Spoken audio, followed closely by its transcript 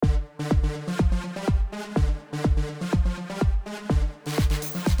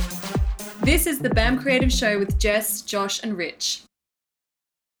This is the BAM Creative Show with Jess, Josh and Rich.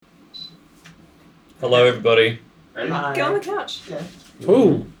 Hello everybody. Hi. Get on the couch. Yeah.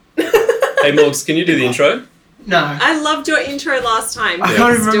 Ooh. Hey Morgs, can you do the intro? No. I loved your intro last time. I Yeah. can't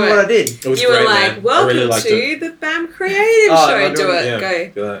Let's remember do what it. I did. It was You were great, like, man. welcome I really liked to it. the BAM Creative Oh, Show. no, Do no, it. Yeah, Go.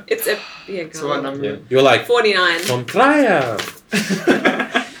 do that. It's a... Yeah, go So what on. number? Yeah. You were like, 49. from Playa.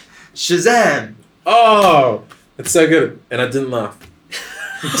 Shazam! Oh, it's so good. And I didn't laugh.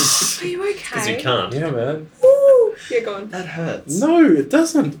 Are you okay? Because you can't. Yeah, man. Woo. Yeah, go on. That hurts. No, it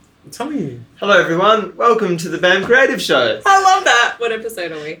doesn't. I'm telling you. Hello everyone, welcome to the BAM Creative Show. I love that. What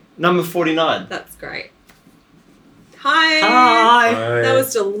episode are we? Number 49. That's great. Hi. Hi! That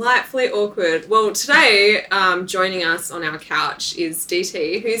was delightfully awkward. Well, today, joining us on our couch is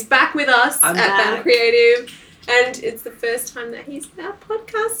DT, who's back with us I'm at BAM back. Creative. And it's the first time that he's on our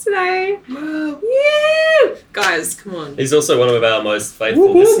podcast today. Wow. Yeah! Guys, come on. He's also one of our most faithful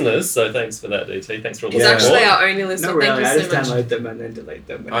Woo-hoo. listeners, so thanks for that, DT. Thanks for all the He's support. actually our only listener. Not really, I Thank just you so much. download them and then delete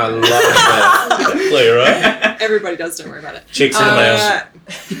them. I love that. Exactly, right? Everybody does, don't worry about it. Chicks in the mail.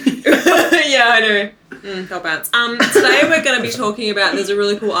 Yeah, I know. They'll bounce. Today we're going to be talking about, there's a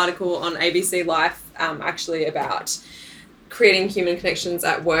really cool article on ABC Life actually about creating human connections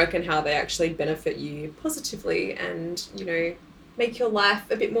at work and how they actually benefit you positively and, you know, make your life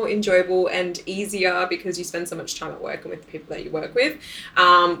a bit more enjoyable and easier because you spend so much time at work and with the people that you work with.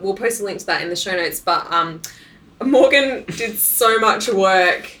 We'll post a link to that in the show notes, but Morgan did so much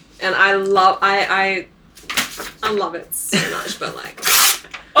work and I love it so much, but like...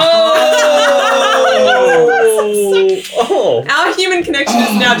 Oh! Our human connection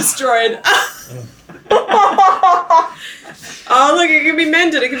is now destroyed. Oh, look, it can be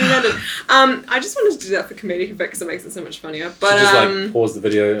mended. I just wanted to do that for comedic effect because it makes it so much funnier. But just like pause the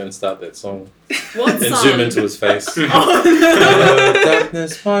video and start that song. what And song? zoom into his face. Oh, Hello,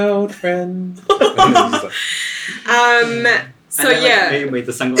 darkness, my old friend. So yeah. Me with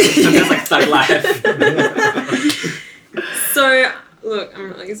the sunglasses. I'm just like stuck live. So look, I'm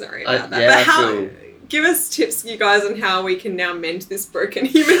really sorry about that. yeah, But how? I feel- Give us tips, you guys, on how we can now mend this broken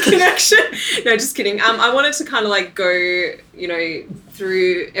human connection. No, just kidding. I wanted to kind of like go, you know,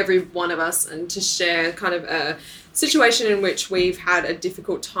 through every one of us and to share kind of a situation in which we've had a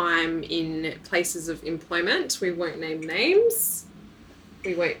difficult time in places of employment. We won't name names.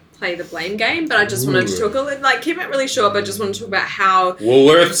 We won't play the blame game, but I just wanted to talk a little, like, keep it really short, but just wanted to talk about how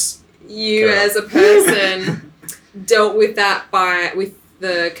Woolworths. you Okay. as a person dealt with that with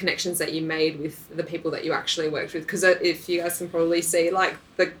the connections that you made with the people that you actually worked with, because if you guys can probably see, like,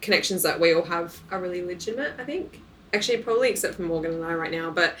 the connections that we all have are really legitimate, I think, actually probably except for Morgan and I right now,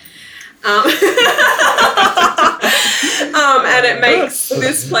 but and it makes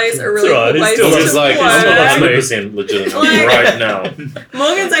this place a really It's cool alright, place he's to like, work. it's not 100% legitimate Like- right now.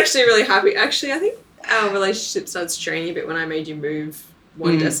 Morgan's actually really happy. Actually, I think our relationship started straining a bit when I made you move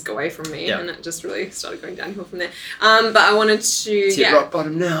one desk away from me, Yeah. and it just really started going downhill from there. But I wanted to, It's hit rock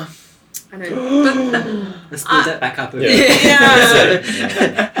bottom now. I know, but Let's build that back up a Yeah. bit.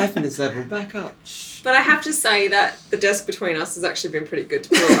 yeah. Happiness level back up. But I have to say that the desk between us has actually been pretty good to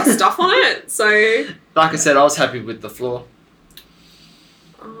put all our stuff on it. So, Like I said, I was happy with the floor.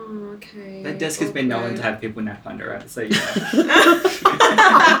 oh, okay. That desk has been known to have people nap under it, so yeah.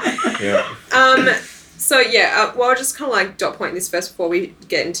 Yeah. So yeah, well, I'll just kind of like dot point this first before we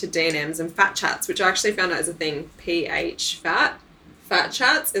get into D&Ms and fat chats, which I actually found out as a thing. PH fat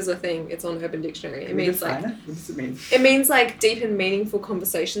chats is a thing. It's on Urban Dictionary. It means like What does it mean? it means like deep and meaningful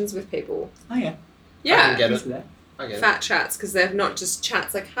conversations with people. Oh yeah. I Yeah, can get Used it. to that. I get it. fat chats, because they're not just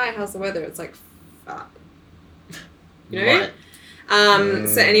chats like, hi, how's the weather? It's like fat. You know. Right.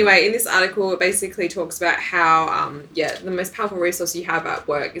 So anyway, in this article, it basically talks about how, the most powerful resource you have at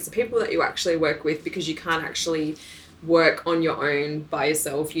work is the people that you actually work with, because you can't actually work on your own by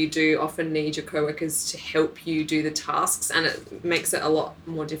yourself. You do often need your coworkers to help you do the tasks, and it makes it a lot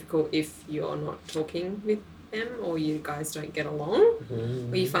more difficult if you're not talking with them or you guys don't get along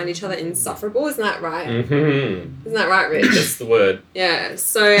or you find each other insufferable. Isn't that right? Mm-hmm. Isn't that right, Rich? That's the word. Yeah.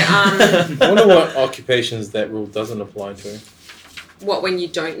 So, I wonder what occupations that rule doesn't apply to. what, when you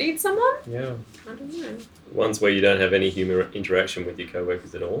don't need someone? Yeah. I don't know. Ones where you don't have any human interaction with your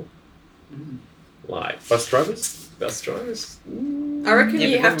co-workers at all. Mm. Like bus drivers. I reckon Yeah,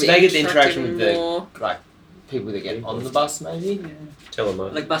 you but have to they get the interact interaction even with the- more. Like, people that get on the bus, maybe? Yeah. Tell them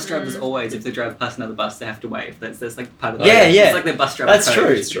that. Like bus drivers always, if they drive past another bus, they have to wave. That's like part of the Yeah, yeah. It's like their bus driver That's code.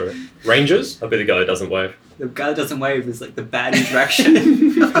 true. It's true. Rangers? I'll be the guy who doesn't wave. The guy that doesn't wave is like the bad interaction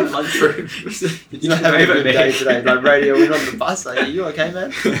in lunchroom. You're not having a good day today. Like, radio, we're on the bus. Like, are you okay,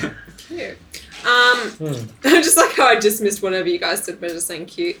 man? Cute. Just like how I dismissed whatever you guys said by just saying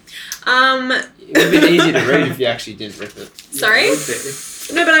cute. It would have been easy to read if you actually did rip it. Sorry?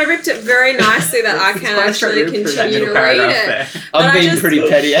 No, but I ripped it very nicely that I can actually continue to read it. I'm being pretty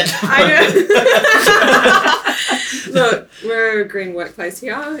petty at Look, we're a green workplace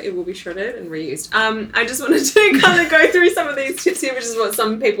here. It will be shredded and reused. I just wanted to kind of go through some of these tips here, which is what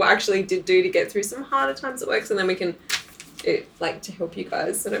some people actually did do to get through some harder times at work, so then we can, to help you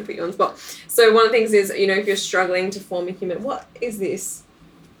guys, so don't put you on the spot. So one of the things is, if you're struggling to form a human, what is this?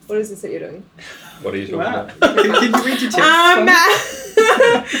 What is this that you're doing? What are you talking about? Can you read your tips?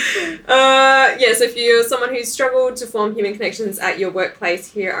 So if you're someone who's struggled to form human connections at your workplace,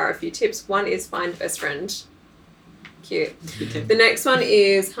 here are a few tips. One is find a best friend. Cute. The next one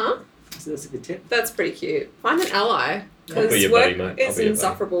is, So that's a good tip. That's pretty cute. Find an ally. I'll be Because your work buddy, mate. I'll is be your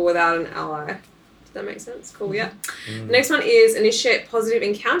insufferable without an ally. Does that make sense? Cool, yeah. Mm. The next one is initiate positive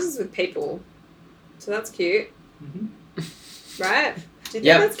encounters with people. So that's cute. Right? Do you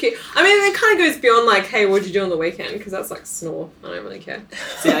think that's cute? I mean, it kind of goes beyond like, hey, what'd you do on the weekend? Because that's like snore. I don't really care.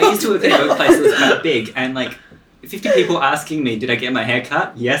 See, I used to work at a workplace that was quite big, and like 50 people asking me, did I get my hair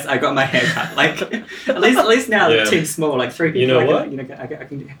cut? Yes, I got my hair cut. Like, at least now Yeah. the team's small, like 3 people. You know I what?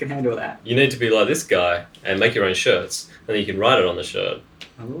 can handle that. You need to be like this guy and make your own shirts, and then you can write it on the shirt.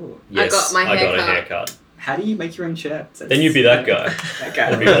 Oh. Yes, got my I got a haircut. haircut. How do you make your own shirts? Then you'd be that guy. That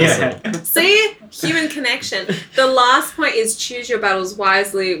guy. That'd be awesome. See? Human connection. The last point is choose your battles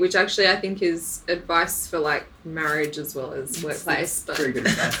wisely, which actually I think is advice for like marriage as well as workplace. But Very good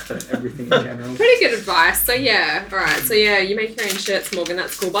advice for everything in general. pretty good advice. So yeah, alright. So yeah, you make your own shirts, Morgan.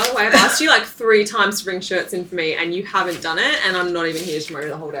 That's cool. By the way, I've asked you like 3 times to bring shirts in for me and you haven't done it, and I'm not even here tomorrow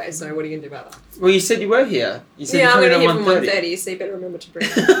the whole day. So what are you gonna do about that? Well, you said you were here. You said Yeah, I'm you're gonna coming be here on from 1:30, so you better remember to bring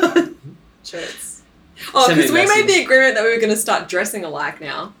shirts. Oh, Send me because a we made message. the agreement that we were gonna start dressing alike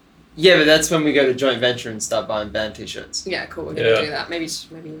now. Yeah, but that's when we go to joint venture and start buying band t-shirts. Yeah, cool. We're gonna Yeah. do that. Maybe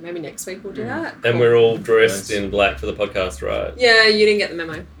next week we'll do that. And Cool. we're all dressed Nice. in black for the podcast, right? Yeah, you didn't get the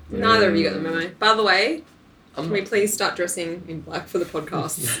memo. Neither of you got the memo. By the way, I'm can we please start dressing in black for the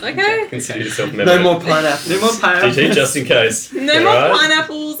podcasts? Okay? Consider yourself No more pineapple. No more pineapple. GT, just in case. No more Alright?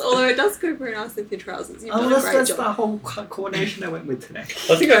 pineapples, although it does go very nicely with your trousers. You've Oh, done a great that's job. the whole coordination I went with today.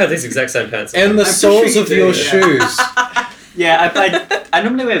 I think I have these exact same pants. And the I'm soles pretty of your sure you do, shoes. Yeah, I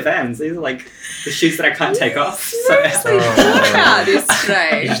normally wear Vans. These are like the shoes that I can't take off. So. Seriously, thought about this You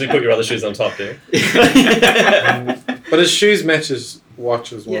today. usually put your other shoes on top, do you? But his shoes matches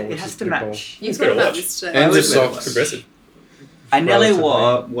watch as well. Yeah, it which has is to pretty cool. match. You It's thought got a about watch. this today. And I the always wear socks. Progressive. I nearly Relatively.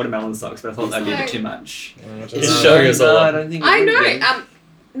 wore watermelon socks, but I thought that'd be a bit too much. He's showing us all I up. don't think I it would know.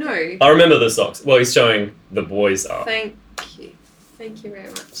 be. No. I remember the socks. Well, he's showing the boys up. Thank you. Thank you very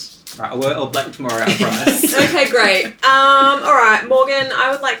much. Right, I'll wear all black tomorrow, I promise. Okay, great. All right, Morgan,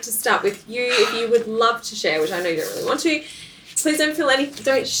 I would like to start with you. If you would love to share, which I know you don't really want to, please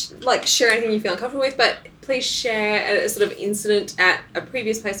don't share anything you feel uncomfortable with, but please share a sort of incident at a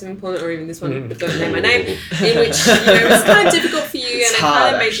previous place of employment, or even this one, but don't name my name, in which it was kind of difficult for you It's and it hard,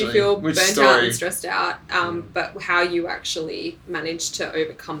 kind of made actually. you feel Which burnt out story? and stressed out, but how you actually managed to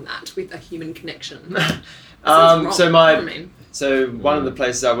overcome that with a human connection. So one of the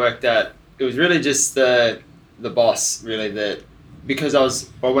places I worked at, it was really just the boss, really, that because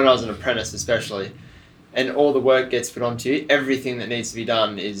when I was an apprentice especially, and all the work gets put onto you, everything that needs to be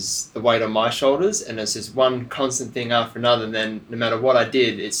done is the weight on my shoulders, and it's just one constant thing after another, and then no matter what I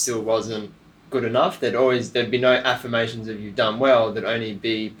did, it still wasn't good enough. There'd be no affirmations of you've done well, there'd only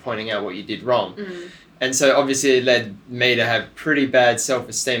be pointing out what you did wrong. And so obviously it led me to have pretty bad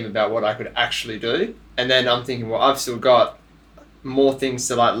self-esteem about what I could actually do. And then I'm thinking, well, I've still got more things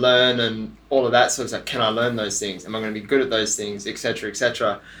to like learn and all of that. So it's like, can I learn those things? Am I going to be good at those things, etc.,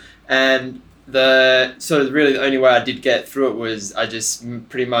 etc.? And the sort of really the only way I did get through it was I just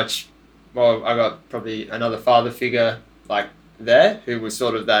pretty much, I got probably another father figure like there who was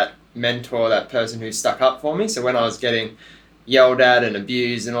sort of that mentor, that person who stuck up for me. So when I was getting yelled at and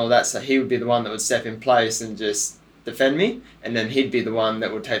abused and all that, so he would be the one that would step in place and just defend me, and then he'd be the one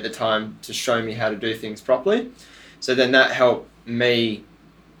that would take the time to show me how to do things properly. So then that helped me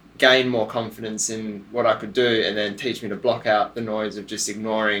gain more confidence in what I could do, and then teach me to block out the noise of just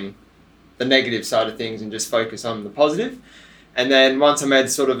ignoring the negative side of things and just focus on the positive. And then once I made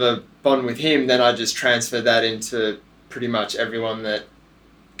sort of a bond with him, then I just transferred that into pretty much everyone that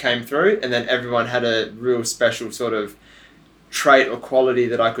came through, and then everyone had a real special sort of trait or quality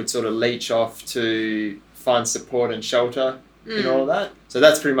that I could sort of leech off to find support and shelter in all of that. So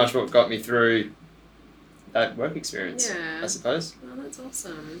that's pretty much what got me through that work experience, I suppose. Oh, that's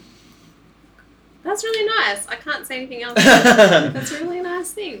awesome. That's really nice. I can't say anything else. That's a really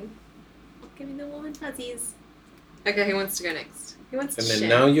nice thing. give me the warm fuzzies. Okay, who wants to go next? Who wants to And then share?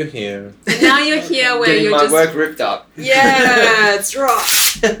 now you're here. And now you're here where Getting you're my just... work ripped up. Yeah, that's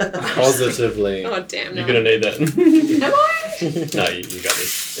right. Positively. Oh, damn, no. You're gonna need that. Am I? No, you got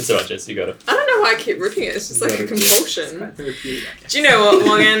this. It's alright, Jess. You got it. I don't know why I keep ripping it. It's just like a Gotta- compulsion. Do you know what,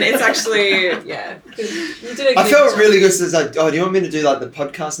 Morgan? It's actually, yeah. You did a I good felt job. really good. So it's like, oh, do you want me to do like the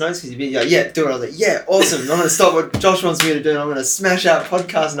podcast notes? Because you'd be like, yeah, do it. I was like, yeah, awesome. I'm going to stop what Josh wants me to do and I'm going to smash out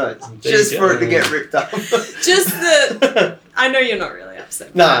podcast notes There you just go. for it to get ripped up. Just the... I know you're not really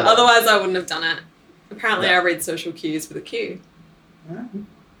upset. No, but no. Otherwise, I wouldn't have done it. Apparently, No. I read social cues with a Q.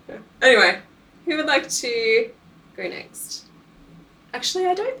 Yeah. Anyway, who would like to go next? Actually,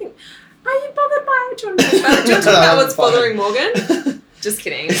 I don't think... Are you bothered by... Do you want to talk about, do you want to talk about what's Fine. bothering Morgan? Just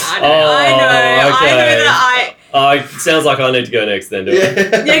kidding. I know. Oh, I know okay. that It sounds like I need to go next then, do it?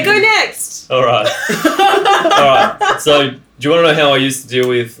 Yeah. Yeah, go next. Alright. Alright. So, do you want to know how I used to deal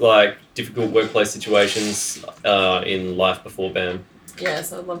with, like, difficult workplace situations in life before BAM?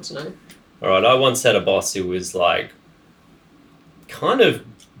 Yes, I'd love to know. Alright, I once had a boss who was, like, kind of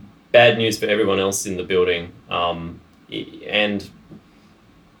bad news for everyone else in the building. And,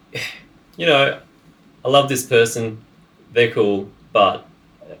 you know, I love this person. They're cool, but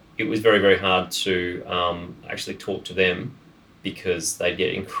it was very, very hard to actually talk to them because they'd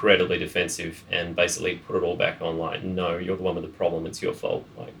get incredibly defensive and basically put it all back on like, no, you're the one with the problem, it's your fault.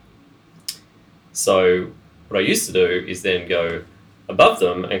 Like, so what I used to do is then go above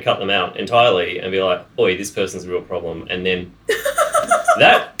them and cut them out entirely and be like, oi, this person's a real problem. And then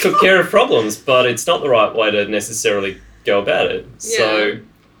that took care of problems, but it's not the right way to necessarily go about it. So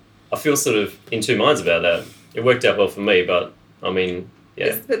I feel sort of in two minds about that. It worked out well for me, but I mean,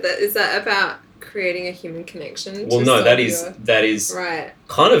 yeah. Is that about creating a human connection? Well, to no, solve that is your- Right.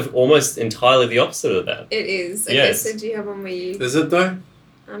 kind of almost entirely the opposite of that. It is. Okay, Yes. so do you have one where you... Is it though?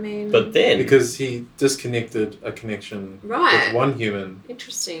 I mean... But then, Because he disconnected a connection Right. with one human,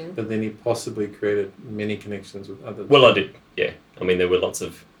 Interesting. but then he possibly created many connections with others. well, I did, yeah. I mean, there were lots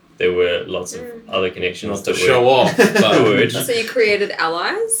of other connections Not to that show off, Good. but So you created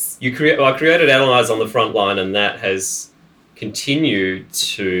allies? I created allies on the front line, and that has continued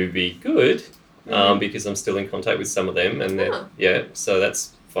to be good because I'm still in contact with some of them, and Oh. yeah, so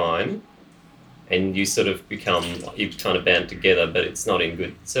that's fine. And you sort of become, you kind of band together, but it's not in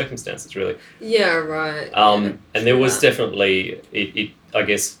good circumstances, really. Yeah, right. And there was Yeah. definitely, it I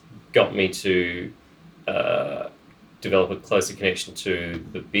guess, got me to develop a closer connection to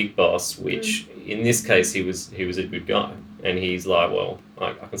the big boss, which in this case, he was a good guy. And he's like, well,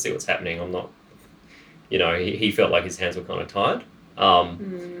 I can see what's happening. I'm not, you know, he felt like his hands were kind of tied.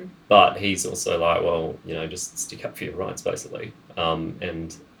 But he's also like, well, you know, just stick up for your rights, basically.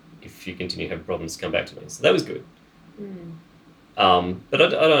 And if you continue to have problems, come back to me. So that was good. But I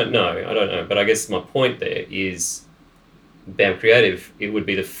don't know. But I guess my point there is BAM Creative, it would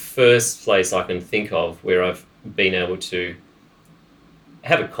be the first place I can think of where I've been able to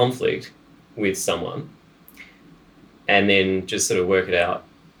have a conflict with someone and then just sort of work it out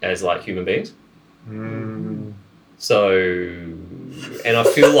as like human beings. So, and I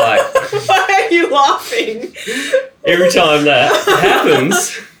feel like Why are you laughing? every time that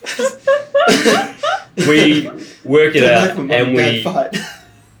happens, we work it out and we... Fight.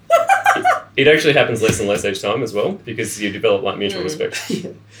 It actually happens less and less each time as well because you develop like mutual respect.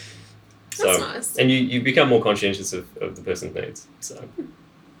 So, That's nice. and you become more conscientious of the person's needs. So you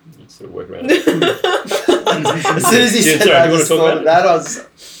sort of work around it. As soon as he Yeah, said sorry, that, I do you wanna just talk thought about of that. I was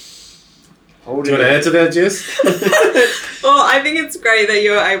do holding you want to it. answer that, Jess? Well, I think it's great that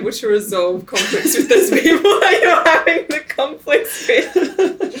you're able to resolve conflicts with those people that you're having the conflicts with.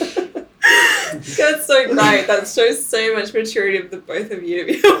 That's so great. That shows so much maturity of the both of you to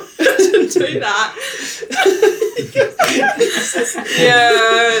be able to do that.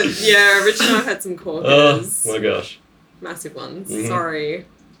 yeah. Rich and I have had some Oh corkers. my gosh. Massive ones. Mhm. Sorry.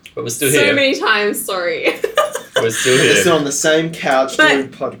 But we're still So here. many times, sorry. We're still We're still here. on the same couch But doing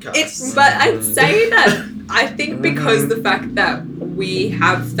podcasts. But I'd say that I think because the fact that we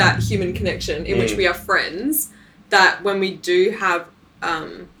have that human connection in which we are friends, that when we do have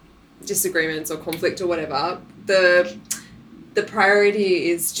disagreements or conflict or whatever, the priority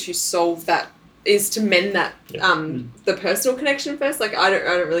is to solve that, is to mend that the personal connection first. Like I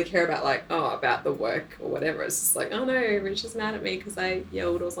don't really care about like about the work or whatever. It's just like, oh no, Rich is mad at me because I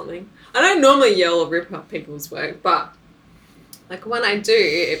yelled or something. I don't normally yell or rip up people's work, but like when I do,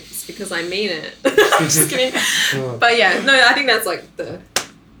 it's because I mean it. I'm just kidding. But yeah, no, I think that's like the...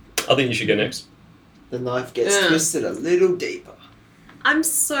 I think you should go next. The knife gets Yeah. twisted a little deeper. I'm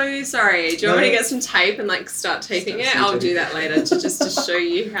so sorry. Do you want me to get some tape and like start taping it? I'll do that later to show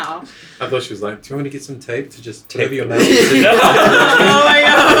you how. I thought she was like, do you want me to get some tape to just Tape. tape your nails? Oh my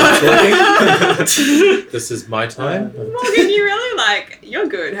god. This is my time. Morgan, you really you're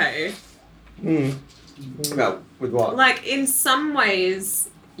good, hey? About with what? Like, in some ways,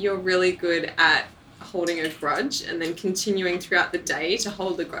 you're really good at holding a grudge and then continuing throughout the day to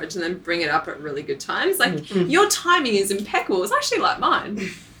hold the grudge and then bring it up at really good times. Like, your timing is impeccable. It's actually like mine.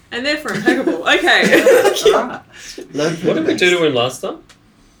 And therefore impeccable. Okay. Alright. What did we do to him last time?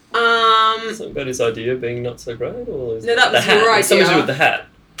 Um, Something about his idea being not so great, or is No, that the was hat? your It's something to do idea. with the hat.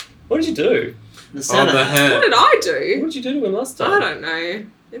 What did you do? The Oh, Santa the hat. hat. what did I What do? did you do to him last time? I don't know.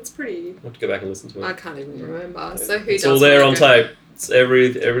 It's pretty... I have to go back and listen to I it. can't even remember. So who It's does all there on wanna go? tape. It's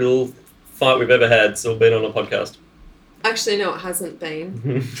every little fight we've ever had. It's all been on a podcast. Actually, no, it hasn't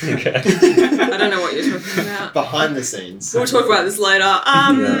been. Okay. I don't know what you're talking about. Behind the scenes. We'll talk about this later.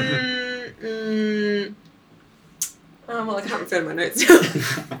 Well, I can't refer to my notes.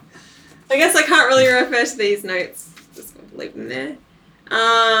 I guess I can't really refer to these notes. Just going to leave them there.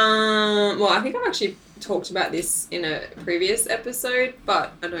 Well, I think I've actually talked about this in a previous episode,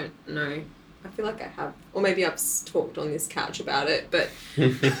 but I don't know. I feel like I have, or maybe I've talked on this couch about it. But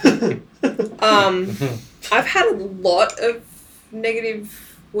I've had a lot of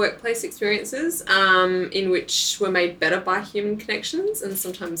negative workplace experiences in which were made better by human connections and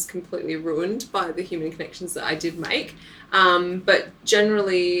sometimes completely ruined by the human connections that I did make. But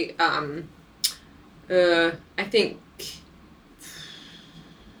generally, I think,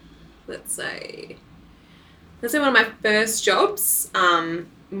 let's say one of my first jobs,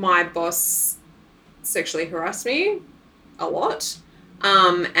 my boss sexually harassed me a lot,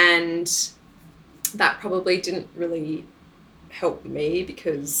 and that probably didn't really help me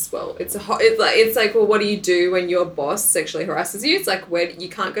because, well, it's like, well, what do you do when your boss sexually harasses you? It's like, where you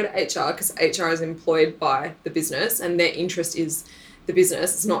can't go to HR because HR is employed by the business and their interest is the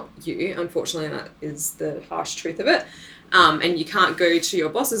business. It's not you, unfortunately. That is the harsh truth of it. And you can't go to your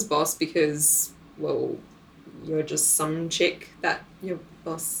boss's boss because, well, you're just some chick that your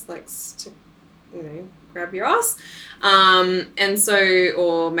boss likes to, grab your ass. And so,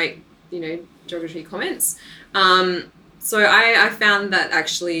 or make, derogatory comments. So I found that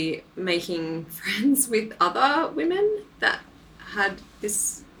actually making friends with other women that had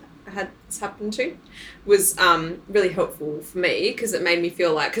this happened to was really helpful for me because it made me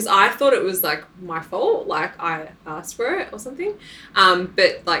feel like, because I thought it was like my fault, like I asked for it or something,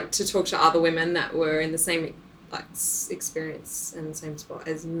 but like to talk to other women that were in the same like experience and the same spot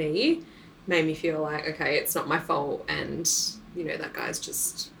as me made me feel like, okay, it's not my fault, and that guy's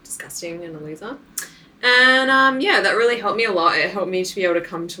just disgusting and a loser. And that really helped me a lot. It helped me to be able to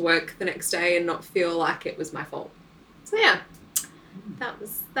come to work the next day and not feel like it was my fault. So yeah, that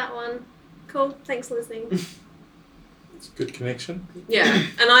was that one. Cool. Thanks for listening. It's a good connection. Yeah,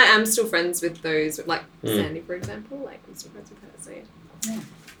 and I am still friends with those, like Sandy, for example. Like, I'm still friends with her. So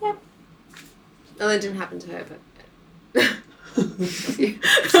yeah. Well, it didn't happen to her, but. You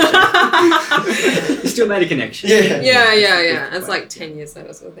still made a connection. Yeah. It's like 10 years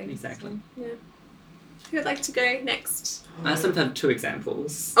later sort of thing. Exactly. So, yeah. Who would like to go next? I sort of have two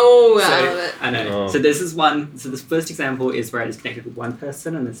examples. Oh, So, I love it. I know. Oh. So this is one. So this first example is where I just connected with one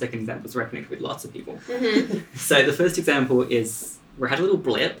person, and the second example is where I connected with lots of people. Mm-hmm. So the first example is where I had a little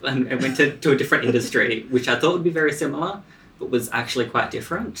blip and went to a different industry, which I thought would be very similar, but was actually quite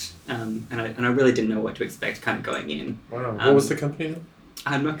different. And I really didn't know what to expect kind of going in. Wow. What was the company name?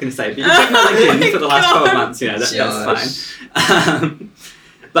 I'm not going to say, but you can check my LinkedIn for the last 12 months, that's fine.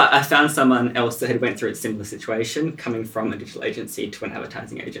 But I found someone else that had went through a similar situation, coming from a digital agency to an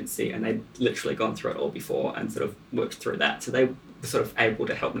advertising agency, and they'd literally gone through it all before and sort of worked through that. So they were sort of able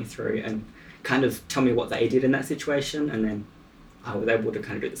to help me through and kind of tell me what they did in that situation, and then I was able to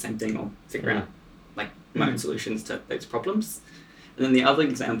kind of do the same thing or figure out like my own solutions to those problems. And then the other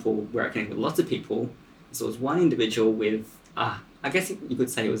example where I connected with lots of people is there was one individual with, I guess you could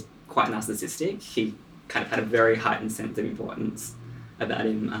say he was quite narcissistic. He kind of had a very heightened sense of importance about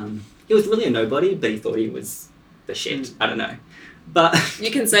him. He was really a nobody, but he thought he was the shit. I don't know. But You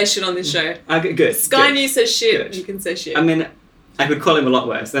can say shit on this show. good. Sky good. News says shit. Good. You can say shit. I mean, I could call him a lot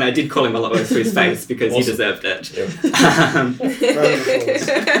worse, and I did call him a lot worse to his face because he Awesome. deserved it. Yeah.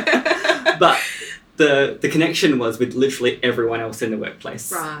 But the connection was with literally everyone else in the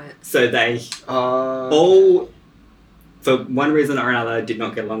workplace. Right. So they all, for one reason or another, did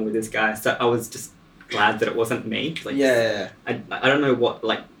not get along with this guy. So I was just glad that it wasn't me. Like, I don't know what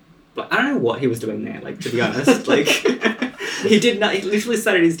I don't know what he was doing there. Like, to be honest, like he literally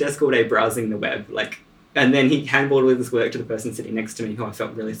sat at his desk all day browsing the web. Like, And then he handballed with his work to the person sitting next to me, who I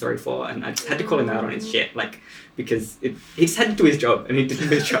felt really sorry for, and I just had to call him out on his shit, like, because he just had to do his job, and he didn't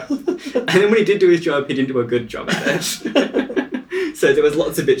do his job. And then when he did do his job, he didn't do a good job at it. So there was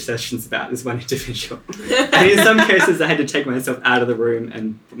lots of bitch sessions about this one individual. And in some cases, I had to take myself out of the room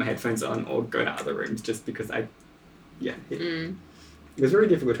and put my headphones on, or go to other rooms, just because it was very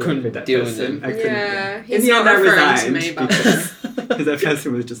difficult to work with that deal with person. him. I couldn't. Yeah, In he's the not end, I referring to resigned me, but because that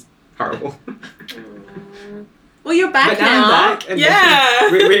person was just horrible. well, you're back But now I'm back, and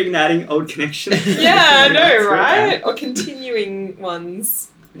Yeah. we're reigniting old connections. Yeah, I know, That's right? Or continuing ones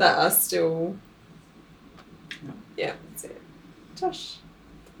that are still. Yeah, that's it. Josh,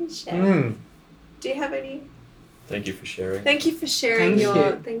 please share. Mm. Do you have any? Thank you for sharing. Thank you for sharing Thank your.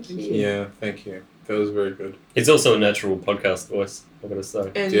 you. Thank you. Yeah, thank you. That was very good. He's also a natural podcast voice, I've got to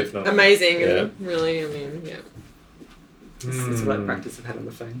say. And Definitely. amazing. Yeah. And really, I mean, yeah. It's what practice I've had on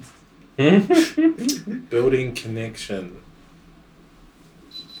the phones. Building connection.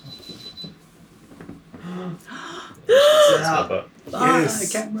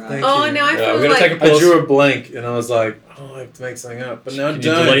 Yes. Thank Oh, you. now I Yeah, feel we're gonna like. take a I pause. drew a blank and I was like, oh, I have to make something up. But now I Did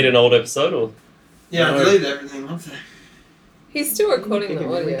you don't. delete an old episode or? Yeah, I No. deleted everything off there. He's still recording the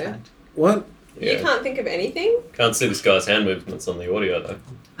audio. What? You can't think of anything? Can't see this guy's hand movements on the audio though.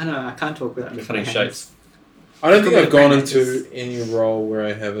 I don't know, I can't talk without moving Cutting my hands. shapes. I don't think Could be I've gone finances. into any role where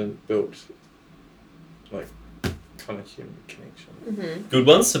I haven't built, like, kind of human connection. Mm-hmm. Good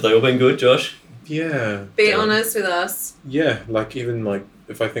ones? Have they all been good, Josh? Yeah. Be Yeah. honest with us. Yeah, like even like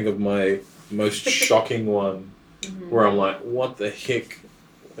if I think of my most shocking one, Mm-hmm. where I'm like, what the heck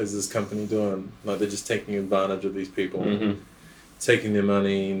is this company doing? Like they're just taking advantage of these people, Mm-hmm. taking their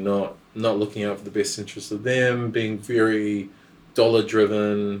money, not looking out for the best interest of them, being very dollar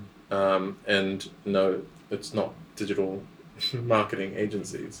driven, and no, it's not digital marketing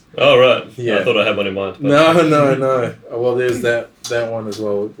agencies. Oh, right. Yeah. I thought I had one in mind. but- No. Well, there's that one as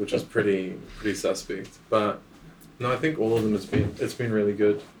well, which is pretty suspect. But no, I think all of them it's been really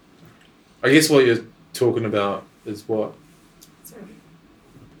good. I guess what you're talking about is what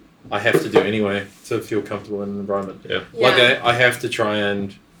I have to do anyway to feel comfortable in an environment. Yeah. Like I have to try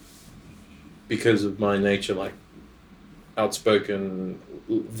and, because of my nature, like outspoken,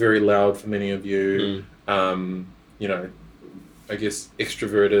 very loud for many of you. You know, I guess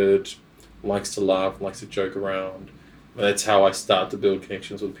extroverted, likes to laugh, likes to joke around. That's how I start to build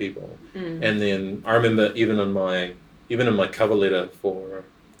connections with people. And then I remember even in my cover letter for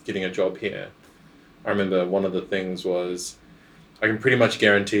getting a job here, I remember one of the things was I can pretty much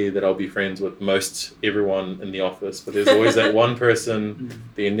guarantee that I'll be friends with most everyone in the office, but there's always that one person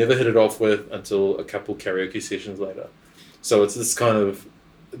that you never hit it off with until a couple karaoke sessions later. So it's this kind of,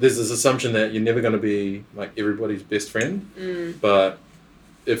 there's this assumption that you're never going to be like everybody's best friend, but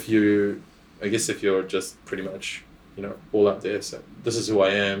if you're just pretty much, you know, all out there, so this is who I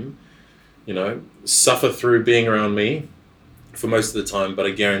am, you know, suffer through being around me for most of the time, but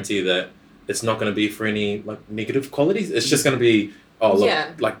I guarantee that it's not going to be for any like negative qualities. It's just going to be, oh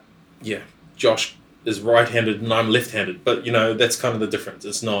look, Josh is right-handed and I'm left-handed, but you know that's kind of the difference.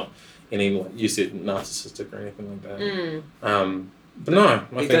 It's not any, like you said, narcissistic or anything like that. But no,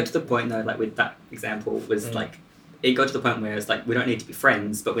 I It got to the point though, like with that example, was like it got to the point where it's like we don't need to be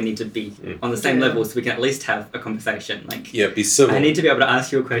friends, but we need to be on the same level, so we can at least have a conversation. Like be civil. I need to be able to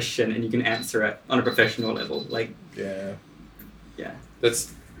ask you a question and you can answer it on a professional level. Like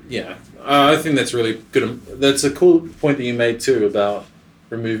I think that's really good. That's a cool point that you made too about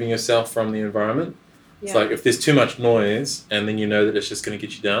removing yourself from the environment. It's like if there's too much noise and then you know that it's just going to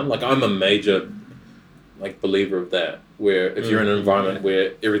get you down. Like I'm a major believer of that, where if you're in an environment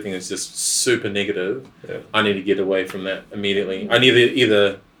where everything is just super negative, I need to get away from that immediately. I need to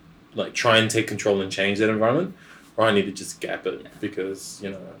either like try and take control and change that environment, or I need to just gap it because,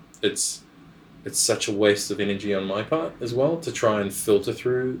 you know, it's such a waste of energy on my part as well to try and filter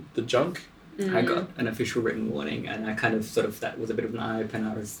through the junk. I got an official written warning, and I kind of that was a bit of an eye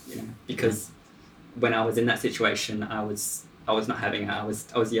opener. Because when I was in that situation, I was not having it. I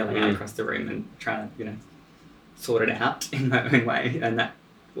was yelling out across the room and trying to sort it out in my own way, and that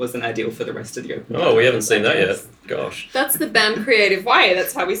wasn't ideal for the rest of the open. Oh, we haven't seen that yet. Gosh. That's the BAM creative way.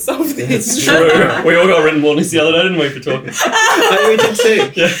 That's how we solve this. It's true. We all got written warnings the other day, didn't we, for talking? Oh, we did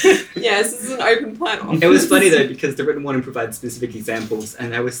too. Yeah. Yes, this is an open plan office. It was funny though because the written warning provides specific examples,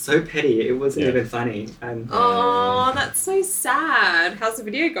 and they were so petty. It wasn't even funny. Oh, that's so sad. How's the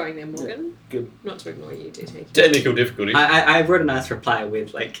video going there, Morgan? Good. Not to ignore you, DT. Technical difficulty. I wrote a nice reply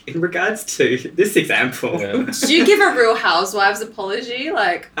with in regards to this example. Did you give a Real Housewives apology?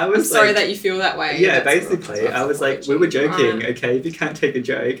 Like, like, I I'm was sorry like- that you feel that way. Yeah, That's basically. not- I was like, we were joking, Right. okay, if you can't take a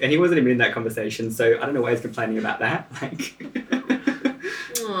joke. And he wasn't even in that conversation, so I don't know why he's complaining about that. Like,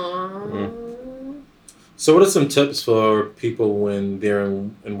 Aww. So, what are some tips for people when they're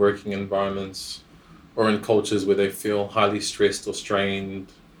in working environments or in cultures where they feel highly stressed or strained?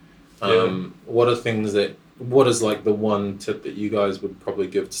 What are things that? What is like the one tip that you guys would probably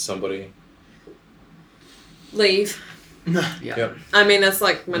give to somebody? Leave. yeah. I mean, that's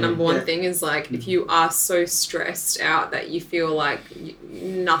like my number one Yeah. thing is like, if you are so stressed out that you feel like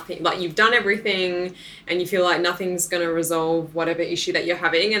nothing, like you've done everything and you feel like nothing's going to resolve whatever issue that you're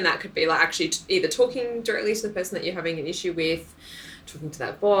having. And that could be like actually either talking directly to the person that you're having an issue with, talking to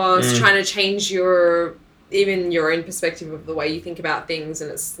that boss, trying to change even your own perspective of the way you think about things,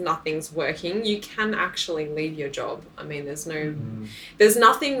 and nothing's working, you can actually leave your job. I mean, there's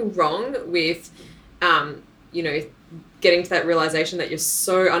nothing wrong with, getting to that realization that you're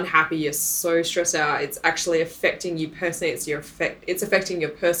so unhappy, you're so stressed out, it's actually affecting you personally, it's affecting your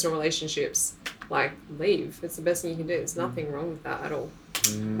personal relationships. Like, leave. It's the best thing you can do. There's nothing wrong with that at all.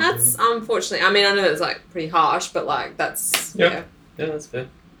 That's unfortunately, I mean, I know it's like pretty harsh, but like that's, Yeah, that's fair.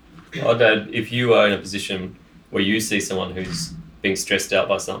 I'd add, if you are in a position where you see someone who's being stressed out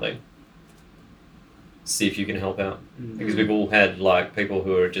by something, see if you can help out. Because we've all had like people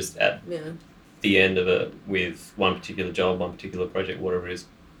who are just at the end of it with one particular job, one particular project, whatever it is,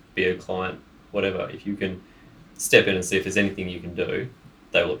 be a client, whatever. If you can step in and see if there's anything you can do,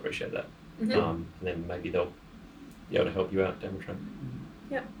 they will appreciate that. And then maybe they'll be able to help you out down the track.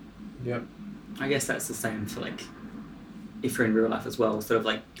 I guess that's the same for like, if you're in real life as well, sort of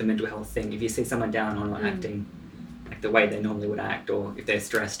like the mental health thing. If you see someone down or not acting like the way they normally would act, or if they're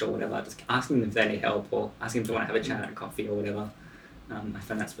stressed or whatever, just asking them if they need help or asking if they want to have a chat at a coffee or whatever. I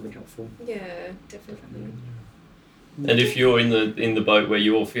find that's really helpful. Yeah, definitely. And if you're in the boat where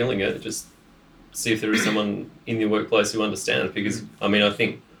you're feeling it, just see if there is someone in your workplace who understands. Because I mean, I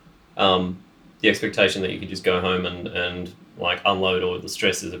think the expectation that you can just go home and like unload all the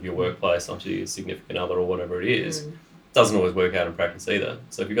stresses of your workplace onto your significant other or whatever it is, doesn't always work out in practice either.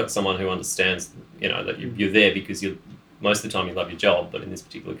 So if you've got someone who understands, that you're there because most of the time you love your job, but in this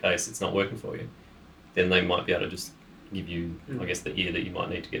particular case it's not working for you, then they might be able to just give you, I guess, the ear that you might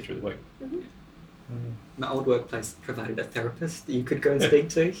need to get through the week. My old workplace provided a therapist that you could go and speak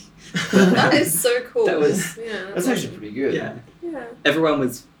to. That is so cool. That was- That's actually pretty good. Yeah. Yeah. Everyone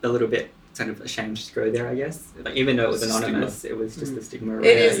was a little bit kind of ashamed to go there, I guess. Like, even though it was It's a anonymous, it was just a stigma around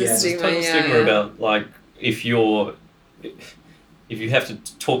It is a yeah. stigma. There's a stigma about like if you have to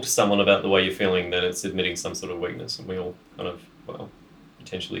talk to someone about the way you're feeling, then it's admitting some sort of weakness, and we all kind of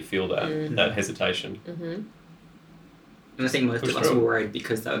potentially feel that hesitation. And I think most Push of us were through. worried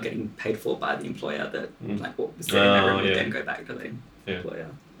because they were getting paid for by the employer that like what was said in that room would then go back to the employer.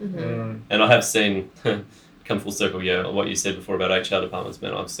 And I have seen come full circle, what you said before about HR departments,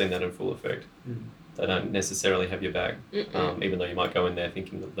 man, I've seen that in full effect. They don't necessarily have your back, even though you might go in there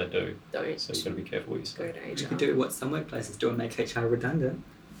thinking that they do. Don't So you've got to be careful what you say. go to You HR. could do what some workplaces do and make HR redundant.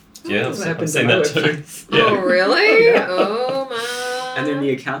 Yeah, That's what I've happened seen in my that too. workplace. Oh, really? Yeah. Oh, my. And then the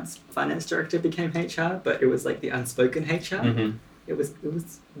accounts finance director became HR, but it was like the unspoken HR. Mhm. It was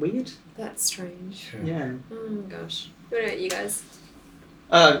weird. That's strange. Yeah. Oh, gosh. What about you guys?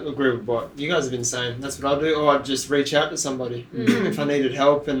 I agree with what you guys have been saying. That's what I'd do, or I'd just reach out to somebody. If I needed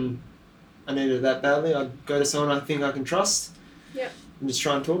help and I needed it that badly, I'd go to someone I think I can trust. Yeah. And just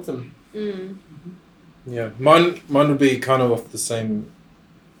try and talk to them. Yeah, mine would be kind of off the same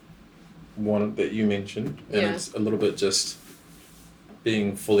one that you mentioned, and Yeah. it's a little bit just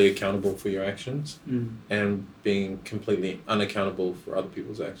being fully accountable for your actions and being completely unaccountable for other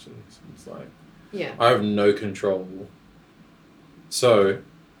people's actions. It's like Yeah. I have no control. So,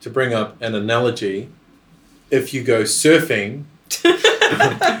 to bring up an analogy, if you go surfing,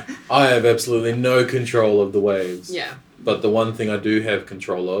 I have absolutely no control of the waves. Yeah. But the one thing I do have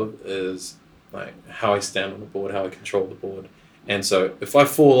control of is like how I stand on the board, how I control the board. And so if I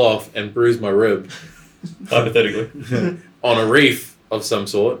fall off and bruise my rib Hypothetically. on a reef of some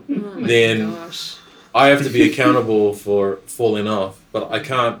sort, Oh, my then gosh. I have to be accountable for falling off. But I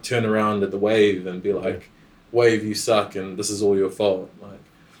can't turn around at the wave and be like, wave, you suck and this is all your fault. Like,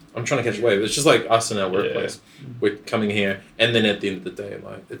 I'm trying to catch a wave. It's just like us in our workplace. We're coming here, and then at the end of the day,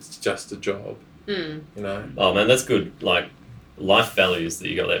 like, it's just a job. You know? Oh man, that's good. Like life values that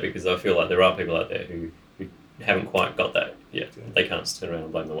you got there, because I feel like there are people out there who haven't quite got that yet. They can't just turn around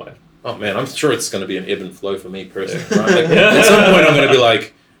and blame the wave. Oh man, I'm sure it's going to be an ebb and flow for me personally. Right? Like, at some point, I'm going to be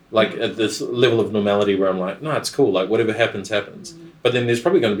like at this level of normality where I'm like, no, it's cool. Like whatever happens, happens. But then there's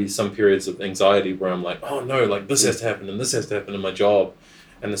probably going to be some periods of anxiety where I'm like, oh no, like this has to happen and this has to happen in my job,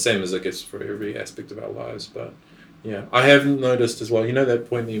 and the same as I guess for every aspect of our lives. But yeah, I have noticed as well. You know that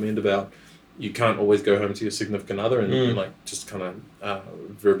point that you made about you can't always go home to your significant other and like just kind of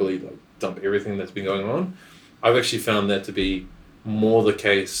verbally like dump everything that's been going on. I've actually found that to be more the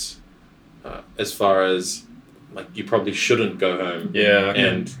case as far as like you probably shouldn't go home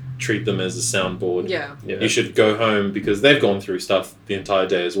and treat them as a soundboard. Yeah. You should go home because they've gone through stuff the entire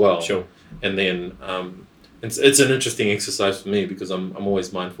day as well. Sure. And then it's an interesting exercise for me because I'm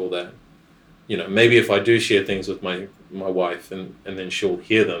always mindful that, you know, maybe if I do share things with my wife and then she'll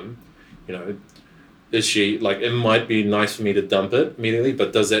hear them, you know, is she like, it might be nice for me to dump it immediately,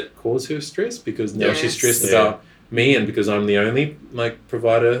 but does that cause her stress? Because now she's stressed about me and because I'm the only like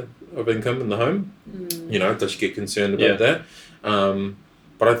provider of income in the home, you know, does she get concerned about that?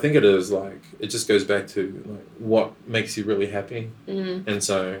 But I think it is like, it just goes back to like what makes you really happy. And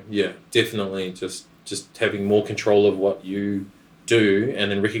so, yeah, definitely just having more control of what you do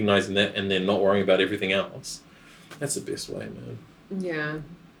and then recognizing that and then not worrying about everything else. That's the best way, man.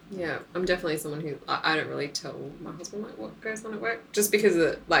 Yeah, I'm definitely someone who I don't really tell my husband like what goes on at work just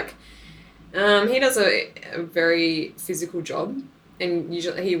because like he does a very physical job and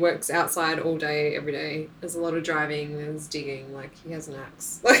usually he works outside all day every day. There's a lot of driving, there's digging, like he has an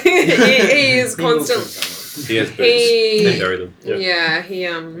axe. Like he is constant. He has boots. They bury them. Yeah, he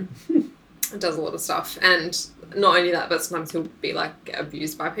does a lot of stuff and not only that, but sometimes he'll be like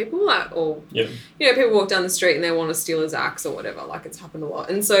abused by people, like, or you know, people walk down the street and they want to steal his axe or whatever. Like it's happened a lot,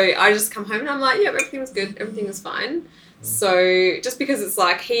 and so I just come home and I'm like, yeah, everything was good, everything was fine. So just because it's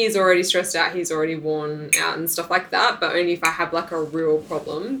like he's already stressed out, he's already worn out and stuff like that. But only if I have like a real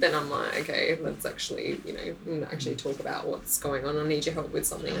problem, then I'm like, okay, let's actually, you know, actually talk about what's going on. I need your help with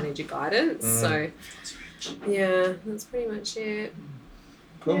something. I need your guidance. So yeah, that's pretty much it.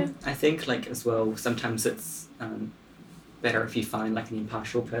 Cool. Yeah. I think like as well, sometimes it's better if you find like an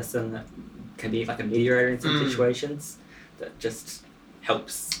impartial person that can be like a mediator in some situations that just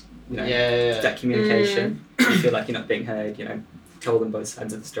helps, you know, that communication. You feel like you're not being heard, you know, tell them both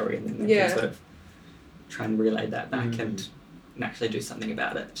sides of the story and then they can sort of try and relay that back and actually do something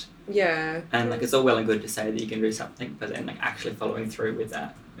about it. Yeah. And like it's all well and good to say that you can do something, but then like actually following through with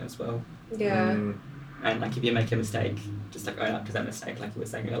that as well. Yeah. And like if you make a mistake, just like own up to that mistake, like you were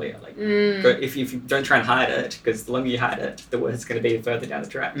saying earlier. Like if you don't try and hide it, because the longer you hide it, the worse it's going to be further down the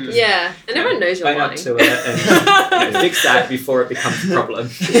track. Just, yeah, and everyone knows you're own lying. up to it and you know, fix that before it becomes a problem.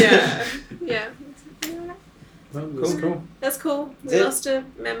 Yeah. Cool. That's cool. We lost a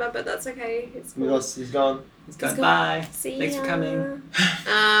member, but that's okay. It's cool. He's gone. He's gone. Bye. See Thanks ya. for coming.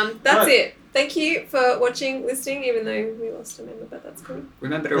 That's it. Thank you for watching, listening, even though we lost a member, but that's cool.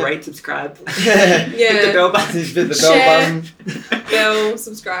 Remember to rate, subscribe. Yeah. Hit the bell button. Hit the Share. bell button. Bell,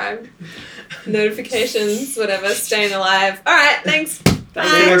 subscribe, notifications, whatever. Staying alive. All right. Thanks.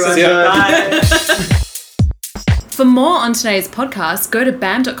 Thanks everyone. Bye. For more on today's podcast, go to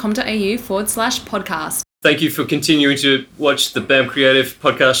bam.com.au/podcast. Thank you for continuing to watch the BAM Creative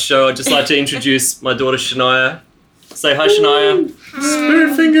podcast show. I'd just like to introduce my daughter Shania. Say hi, Shania.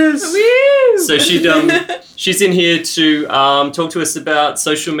 Spirit fingers. So she's in here to talk to us about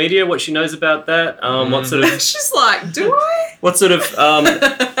social media, what she knows about that. What sort of She's like, do I? what sort of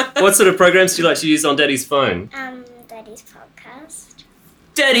programs do you like to use on Daddy's phone? Daddy's podcast.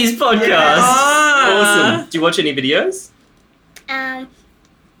 Daddy's podcast. Yeah. Awesome. Do you watch any videos?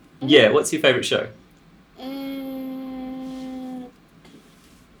 Yeah. What's your favorite show?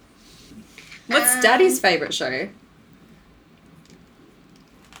 What's Daddy's favourite show?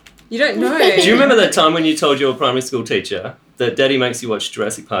 You don't know. Do you remember that time when you told your primary school teacher that Daddy makes you watch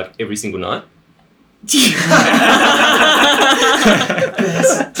Jurassic Park every single night? Is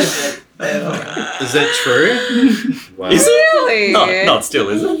that true? Wow. Is it? Really? Not still,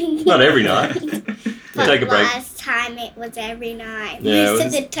 is it? Not every night. Take a break. Last time it was every night. Yeah, Most it of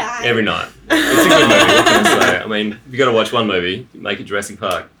was the time. every night. It's a good movie. What can I say? I mean, if you got to watch one movie, make it Jurassic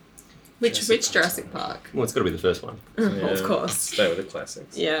Park. Which Jurassic Park? Well, it's got to be the first one. Of course. Stay with the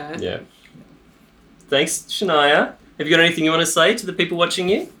classics. Yeah. Yeah. Thanks, Shania. Have you got anything you want to say to the people watching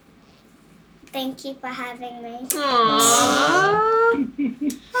you? Thank you for having me. Aww.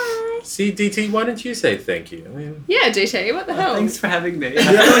 See, DT, why didn't you say thank you? I mean, Yeah, DT, what the hell? Thanks for having me. It's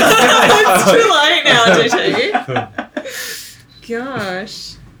too late now, DT.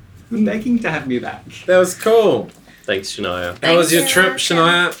 Gosh. I'm begging to have me back. that was cool. Thanks, Shania. How was your You're trip, welcome.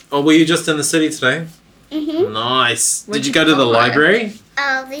 Shania? Or were you just in the city today? Mm-hmm. Nice. What'd Did you you go to the buy? library?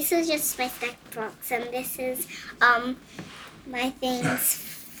 Oh, this is just my stack box, and this is my things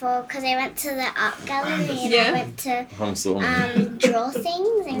for, because I went to the art gallery and Yeah. I went to I'm still draw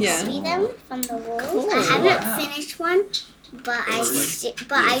things and Yeah. see them from the walls. Cool. I haven't finished one, but I It's did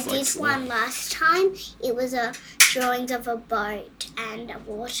like one last time. It was a drawing of a boat and a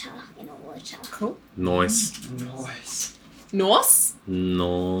water in a water. Cool. Nice. Nice. Norse?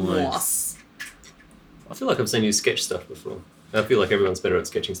 Nice. Norse. I feel like I've seen you sketch stuff before. I feel like everyone's better at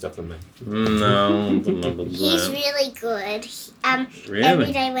sketching stuff than me. No. He's really good. Every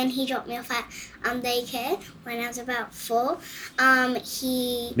Really? day when he dropped me off at daycare when I was about 4,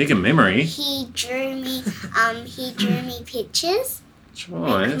 he Make a memory. drew me pictures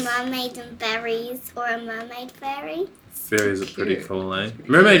like Choice. mermaids and berries or a mermaid fairy. Fairies are pretty Cute. cool, eh?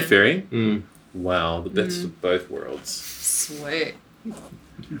 Mermaid Yeah. fairy. Mm. Wow, the best of both worlds. Sweet.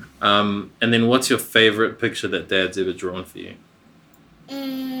 And then what's your favourite picture that Dad's ever drawn for you?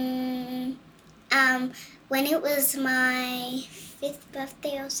 When it was my 5th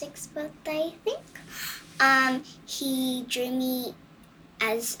birthday or 6th birthday, I think, he drew me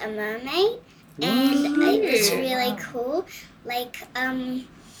as a mermaid, and it was Ooh. really cool. Like,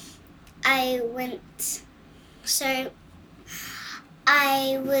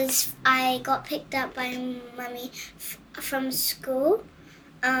 I got picked up by Mummy from school,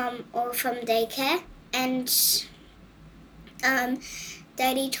 or from daycare, and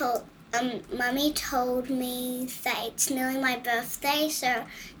Mummy told me that it's nearly my birthday, so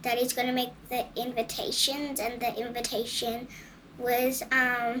Daddy's gonna make the invitations, and the invitation was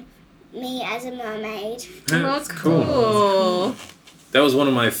me as a mermaid. That's cool. That was one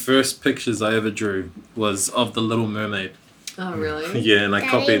of my first pictures I ever drew. Was of the Little Mermaid. Oh, really? Yeah, and I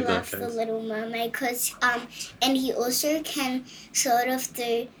Daddy copied loves that. the Little Mermaid because and he also can sort of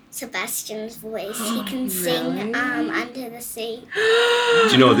do Sebastian's voice. He can sing Really? Under the Sea. Do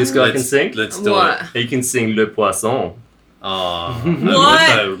you know what this guy can sing? Let's do What? it. He can sing Le Poisson. Oh, I What? wish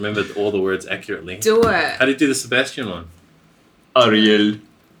I remembered all the words accurately. Do it. How do you do the Sebastian one? Ariel.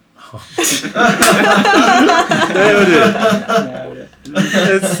 Nailed it.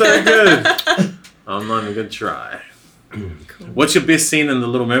 It's so good. I'm not even gonna try. What's your best scene in The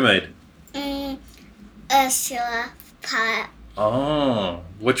Little Mermaid? Ursula part. Oh,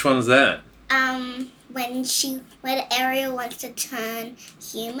 which one's that? When Ariel wants to turn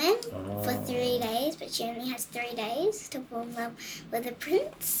human Oh. for 3 days, but she only has 3 days to fall in love with a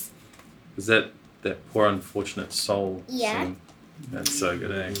prince. Is that poor unfortunate soul? Yeah. scene? That's so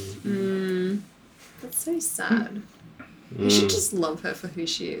good, eh? That's so sad. You should just love her for who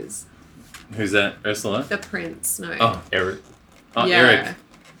she is. Who's that? Ursula? The prince, no. Oh, Eric. Oh, yeah. Eric.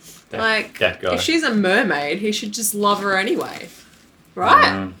 Like, That guy. if she's a mermaid, he should just love her anyway.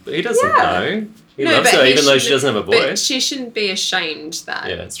 Right? But he doesn't Yeah. know. He No, loves but her he even though she shouldn't- doesn't have a But voice. she shouldn't be ashamed that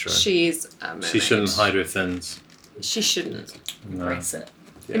Yeah, that's true. she's a mermaid. She shouldn't hide her thins. She shouldn't. No. Embrace it.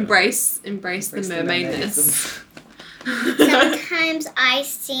 Yeah. Embrace the Embrace the mermaidness. Sometimes I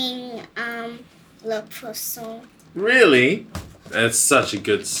sing Le Poisson. Really? That's such a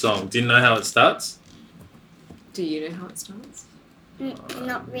good song. Do you know how it starts? Do you know how it starts?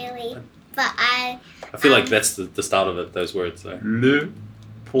 Not really, but I I feel like that's the start of it, those words, though. Le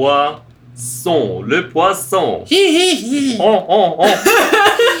Poisson. Le Poisson. Oh, oh,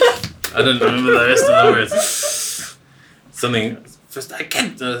 oh. I don't remember the rest of the words. Something. First, I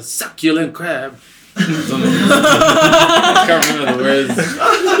get the succulent crab. Something. I can't remember the words.